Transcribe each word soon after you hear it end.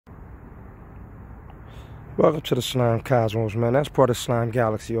Welcome to the Slime Cosmos, man. That's part of Slime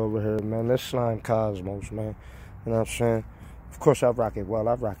Galaxy over here, man. That's Slime Cosmos, man. You know what I'm saying? Of course, I rock it well.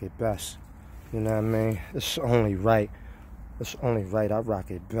 I rock it best. You know what I mean? It's only right. It's only right. I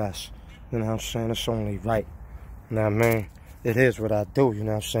rock it best. You know what I'm saying? It's only right. You know what I mean? It is what I do. You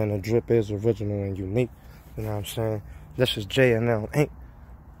know what I'm saying? The drip is original and unique. You know what I'm saying? This is J&L Inc.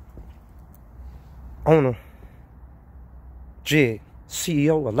 Owner, Jig,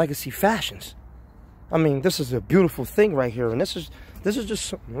 CEO of Legacy Fashions. I mean, this is a beautiful thing right here, and this is just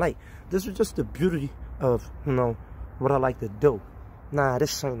something light. This is just the beauty of, you know, what I like to do. Nah,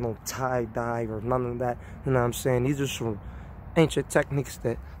 this ain't no tie-dye or none of that. You know what I'm saying? These are some ancient techniques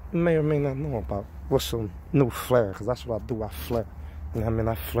that you may or may not know about with some new flair, because that's what I do. I flare. You know what I mean?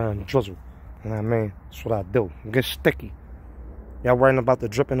 I flare and drizzle. You know what I mean? That's what I do. Get sticky. Y'all worrying about the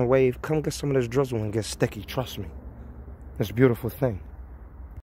drip in the wave? Come get some of this drizzle and get sticky. Trust me. It's a beautiful thing.